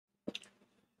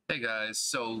Hey guys,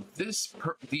 so this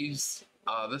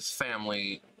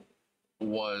family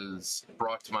was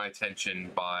brought to my attention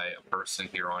by a person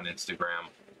here on Instagram.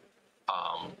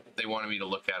 They wanted me to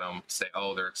look at them, say,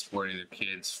 oh, they're exploiting their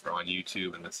kids on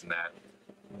YouTube and this and that.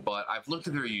 But I've looked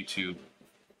at their YouTube,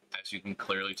 as you can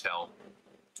clearly tell.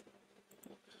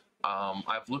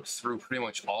 I've looked through pretty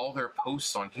much all their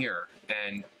posts on here,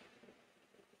 and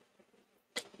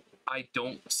I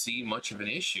don't see much of an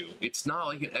issue. It's not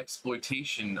like an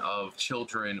exploitation of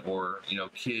children or,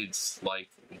 kids like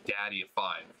Daddy of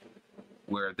Five,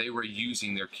 where they were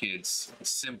using their kids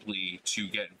simply to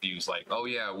get views like, oh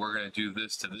yeah, we're going to do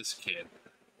this to this kid,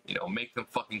 make them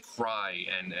fucking cry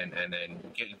and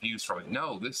get views from it.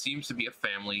 No, this seems to be a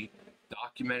family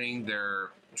documenting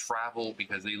their travel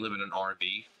because they live in an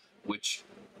RV, which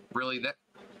really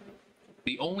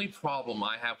the only problem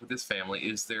I have with this family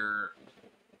is they're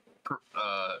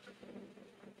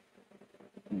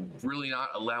really not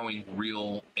allowing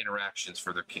real interactions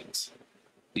for their kids.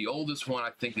 The oldest one, I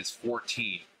think, is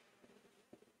 14.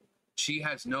 She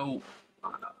has no,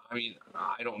 I mean,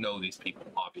 I don't know these people,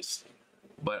 obviously,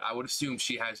 but I would assume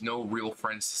she has no real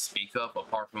friends to speak of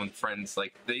apart from friends,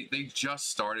 like, they just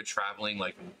started traveling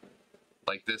like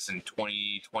this in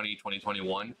 2020,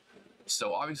 2021.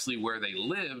 So obviously where they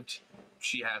lived,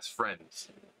 she has friends.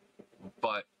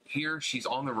 But here she's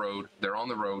on the road, they're on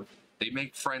the road, they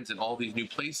make friends in all these new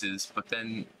places, but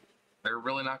then they're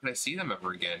really not going to see them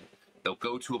ever again. They'll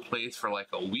go to a place for like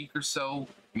a week or so,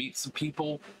 meet some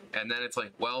people, and then it's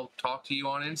like, well, talk to you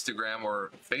on Instagram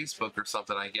or Facebook or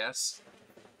something, I guess.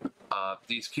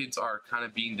 These kids are kind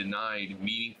of being denied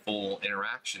meaningful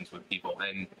interactions with people,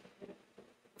 and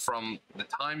from the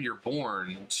time you're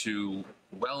born to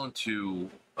well into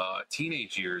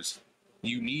teenage years,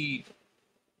 you need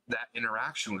that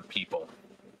interaction with people.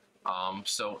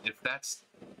 So if that's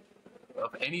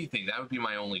of anything, that would be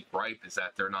my only gripe, is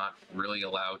that they're not really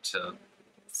allowed to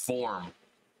form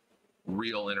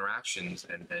real interactions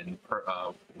and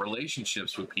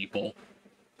relationships with people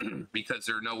because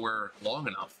they're nowhere long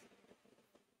enough.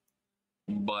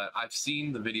 But I've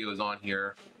seen the videos on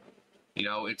here,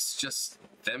 it's just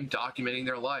them documenting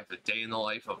their life, a day in the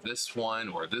life of this one,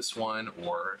 or a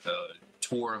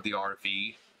tour of the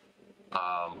RV.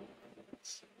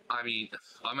 I mean,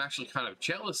 I'm actually kind of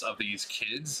jealous of these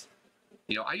kids.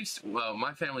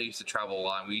 My family used to travel a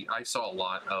lot. I saw a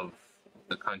lot of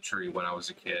the country when I was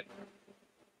a kid,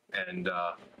 and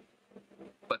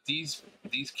but these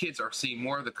kids are seeing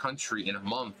more of the country in a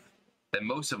month than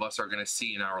most of us are going to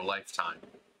see in our lifetime.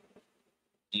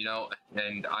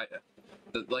 And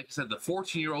like I said, the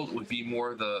 14-year-old would be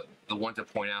more the one to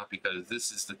point out, because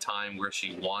this is the time where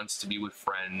she wants to be with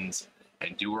friends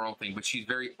and do her own thing, but she's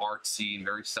very artsy and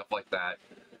very stuff like that.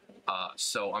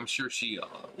 So I'm sure she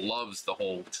loves the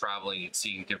whole traveling and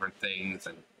seeing different things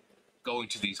and going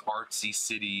to these artsy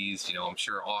cities. I'm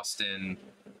sure Austin,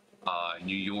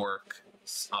 New York,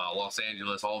 Los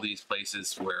Angeles, all these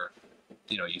places where,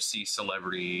 you see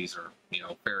celebrities or,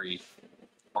 very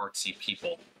artsy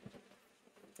people.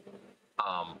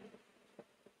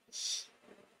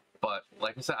 But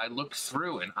like I said, I looked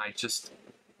through and I just,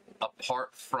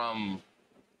 apart from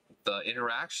the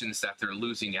interactions that they're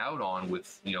losing out on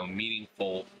with,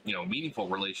 meaningful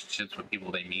relationships with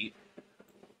people they meet,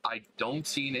 I don't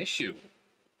see an issue.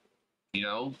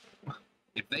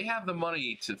 If they have the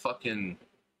money to fucking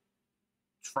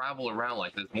travel around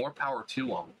like this, more power to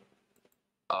them.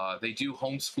 They do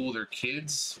homeschool their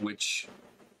kids, which,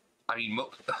 I mean,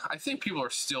 I think people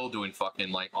are still doing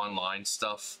fucking like online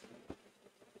stuff,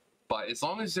 but as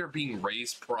long as they're being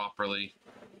raised properly,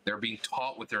 they're being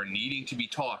taught what they're needing to be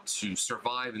taught to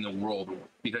survive in the world,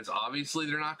 because obviously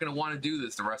they're not going to want to do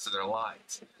this the rest of their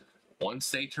lives. Once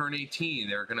they turn 18,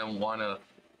 they're going to want to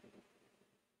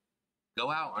go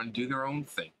out and do their own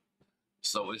thing.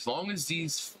 So as long as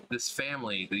this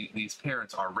family, these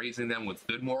parents are raising them with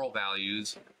good moral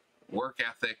values, work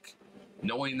ethic,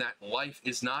 knowing that life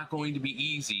is not going to be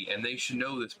easy, and they should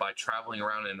know this by traveling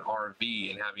around in an RV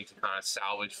and having to kind of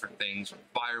salvage for things,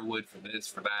 firewood for this,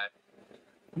 for that.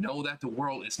 Know that the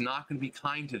world is not going to be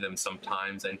kind to them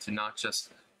sometimes, and to not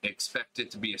just expect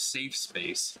it to be a safe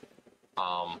space.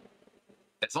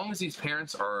 As long as these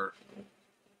parents are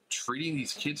treating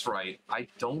these kids right, I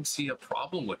don't see a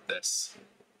problem with this.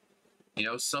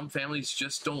 Some families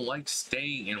just don't like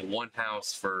staying in one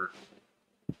house for,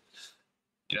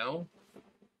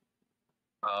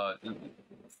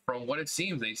 from what it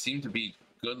seems, they seem to be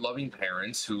good, loving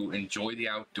parents who enjoy the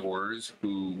outdoors,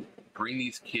 who bring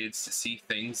these kids to see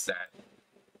things that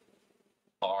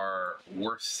are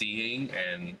worth seeing,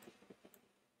 and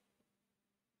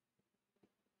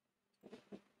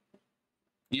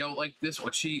You know, like this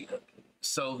one,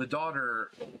 so the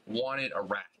daughter wanted a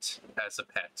rat as a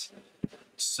pet.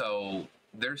 So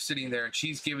they're sitting there and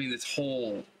she's giving this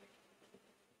whole,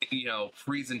 you know,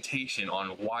 presentation on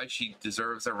why she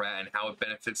deserves a rat and how it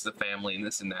benefits the family and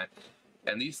this and that.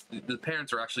 And the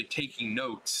parents are actually taking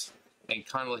notes and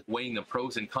kind of like weighing the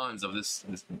pros and cons of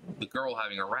the girl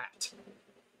having a rat.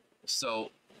 So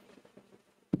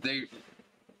they,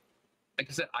 like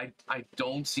I said, I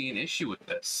don't see an issue with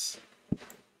this.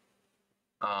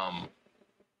 I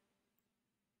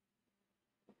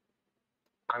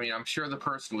mean, I'm sure the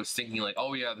person was thinking like,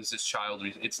 oh yeah, this is child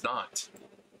abuse. It's not.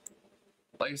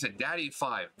 Like I said, Daddy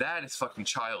 5, that is fucking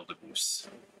child abuse.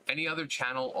 Any other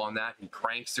channel on that who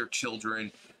pranks their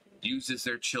children, uses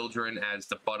their children as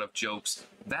the butt of jokes,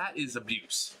 that is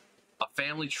abuse. A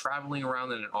family traveling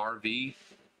around in an RV,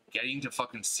 getting to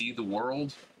fucking see the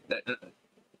world, that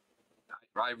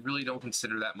I really don't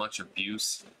consider that much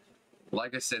abuse.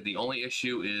 Like I said, the only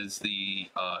issue is the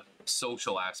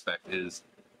social aspect, is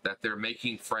that they're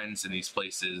making friends in these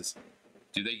places.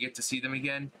 Do they get to see them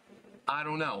again? I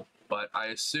don't know, but I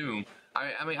assume,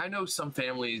 I mean, I know some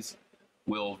families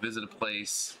will visit a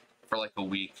place for like a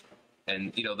week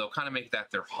and, you know, they'll kind of make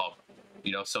that their hub,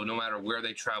 you know, so no matter where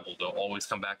they travel, they'll always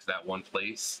come back to that one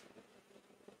place.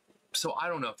 So I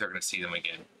don't know if they're going to see them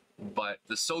again, but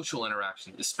the social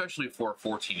interaction, especially for a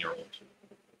 14-year-old,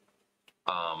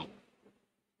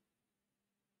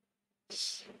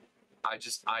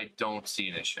 I don't see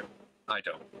an issue. I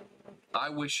don't. I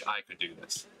wish I could do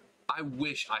this. I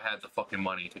wish I had the fucking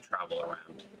money to travel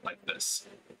around like this.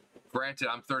 Granted,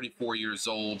 I'm 34 years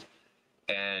old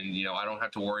and, you know, I don't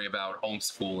have to worry about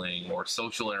homeschooling or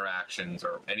social interactions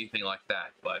or anything like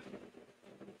that, but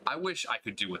I wish I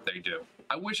could do what they do.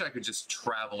 I wish I could just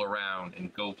travel around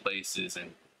and go places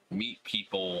and meet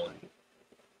people,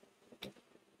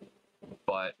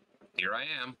 but here I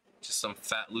am, just some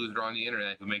fat loser on the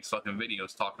internet who makes fucking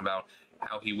videos talking about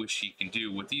how he wishes he can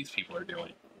do what these people are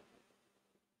doing.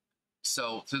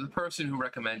 So to the person who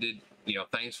recommended, you know,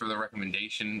 thanks for the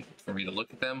recommendation for me to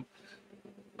look at them,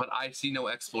 but I see no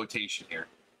exploitation here.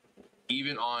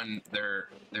 Even on their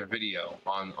video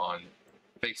on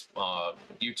Facebook,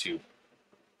 YouTube,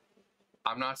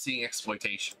 I'm not seeing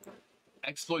exploitation.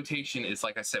 Exploitation is,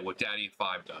 like I said, what Daddy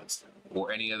 5 does,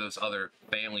 or any of those other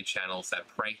family channels that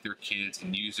prank their kids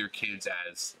and use their kids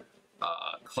as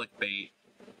clickbait.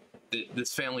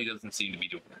 This family doesn't seem to be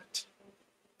doing that.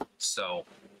 So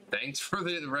thanks for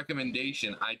the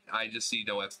recommendation. I just see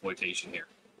no exploitation here.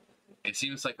 It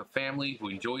seems like a family who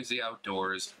enjoys the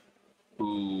outdoors,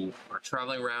 who are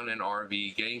traveling around in an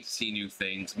RV, getting to see new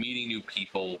things, meeting new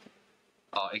people,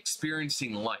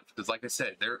 experiencing life. Because like I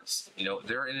said, they're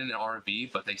in an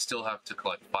RV, but they still have to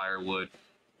collect firewood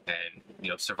and, you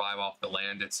know, survive off the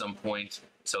land at some point.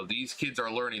 So these kids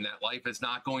are learning that life is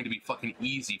not going to be fucking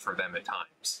easy for them at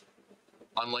times.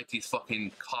 Unlike these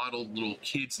fucking coddled little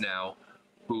kids now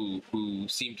who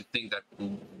seem to think that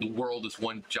the world is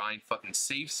one giant fucking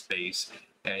safe space,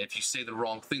 and if you say the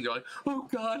wrong thing, they're like, oh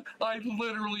god, I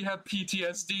literally have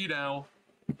PTSD now.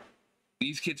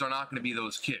 These kids are not going to be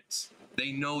those kids.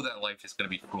 They know that life is going to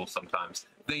be cruel sometimes.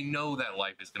 They know that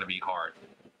life is going to be hard.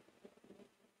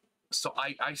 So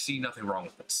I see nothing wrong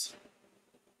with this.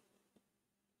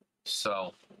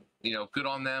 So, you know, good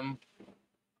on them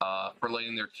for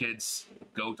letting their kids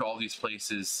go to all these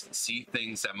places, see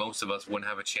things that most of us wouldn't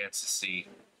have a chance to see.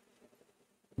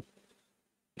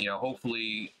 You know,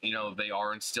 hopefully, you know, they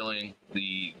are instilling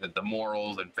the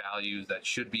morals and values that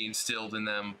should be instilled in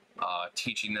them,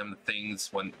 teaching them the things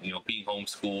when, you know, being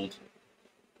homeschooled,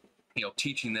 you know,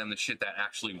 teaching them the shit that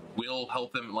actually will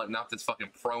help them, like not this fucking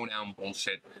pronoun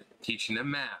bullshit, teaching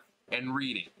them math and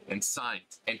reading and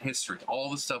science and history,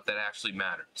 all the stuff that actually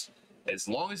matters. As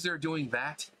long as they're doing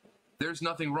that, there's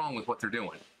nothing wrong with what they're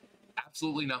doing.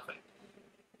 Absolutely nothing.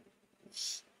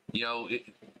 You know,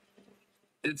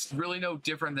 it's really no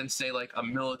different than, say, like a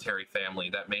military family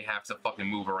that may have to fucking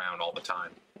move around all the time.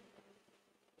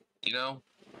 You know,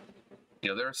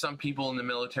 there are some people in the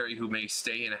military who may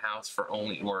stay in a house for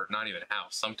only, or not even a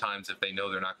house. Sometimes if they know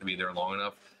they're not going to be there long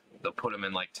enough, they'll put them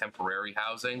in like temporary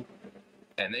housing,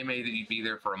 and they may be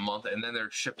there for a month, and then they're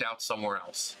shipped out somewhere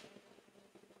else.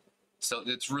 So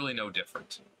it's really no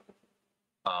different.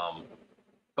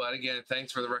 But again,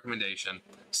 thanks for the recommendation.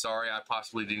 Sorry I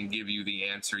possibly didn't give you the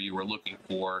answer you were looking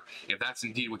for. If that's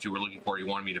indeed what you were looking for, you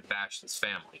wanted me to bash this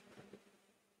family.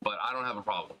 But I don't have a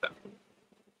problem with that.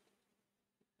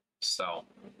 So,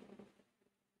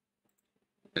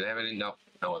 do they have any? Nope,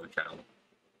 no other channel.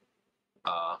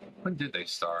 When did they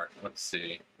start? Let's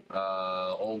see.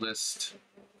 Oldest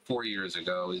 4 years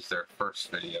ago is their first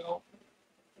video.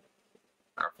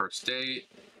 Our First date,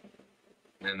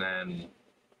 and then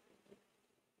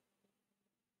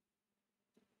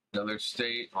another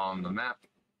state on the map.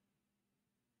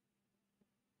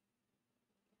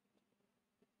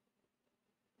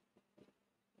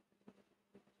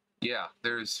 Yeah,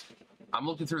 I'm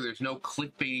looking through, there's no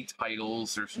clickbait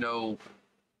titles, there's no,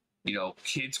 you know,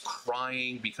 kids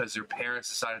crying because their parents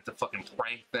decided to fucking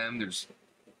prank them. There's,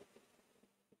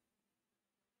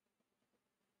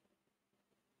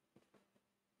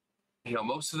 you know,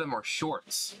 most of them are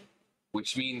shorts,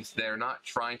 which means they're not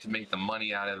trying to make the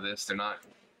money out of this. They're not,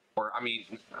 or I mean,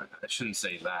 I shouldn't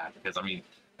say that, because I mean,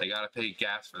 they gotta pay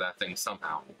gas for that thing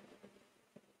somehow.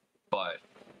 But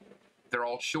they're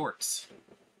all shorts.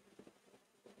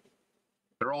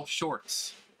 They're all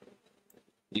shorts.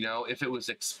 You know, if it was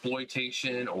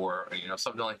exploitation or, you know,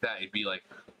 something like that, it'd be like,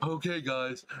 okay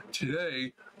guys,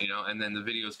 today, you know, and then the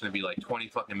video is going to be like 20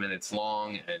 fucking minutes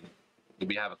long and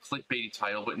maybe have a clickbaity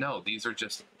title. But no, these are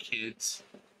just kids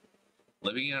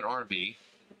living in an RV.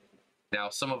 Now,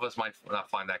 some of us might not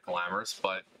find that glamorous,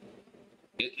 but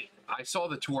I saw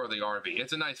the tour of the RV.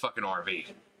 It's a nice fucking RV.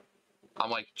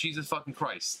 I'm like, Jesus fucking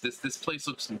Christ, this place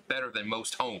looks better than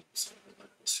most homes.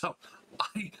 So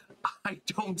I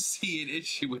don't see an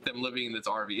issue with them living in this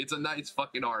RV. It's a nice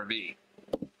fucking RV.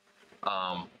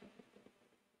 I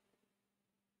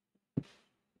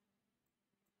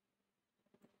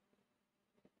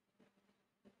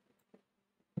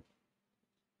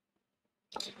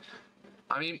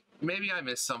mean, maybe I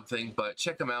missed something, but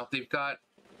check them out. They've got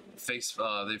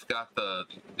they've got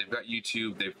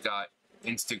YouTube, they've got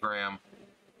Instagram.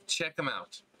 Check them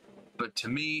out. But to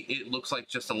me, it looks like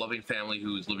just a loving family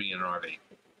who is living in an RV.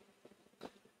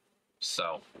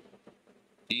 So,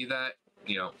 be that,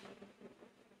 you know,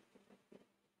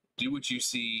 do what you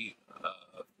see,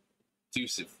 do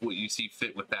what you see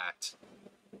fit with that.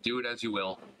 Do it as you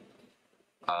will.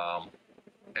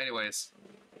 Anyways,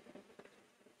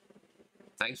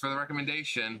 thanks for the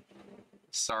recommendation.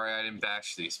 Sorry I didn't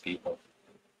bash these people.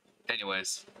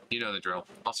 Anyways, you know the drill.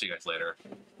 I'll see you guys later.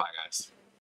 Bye, guys.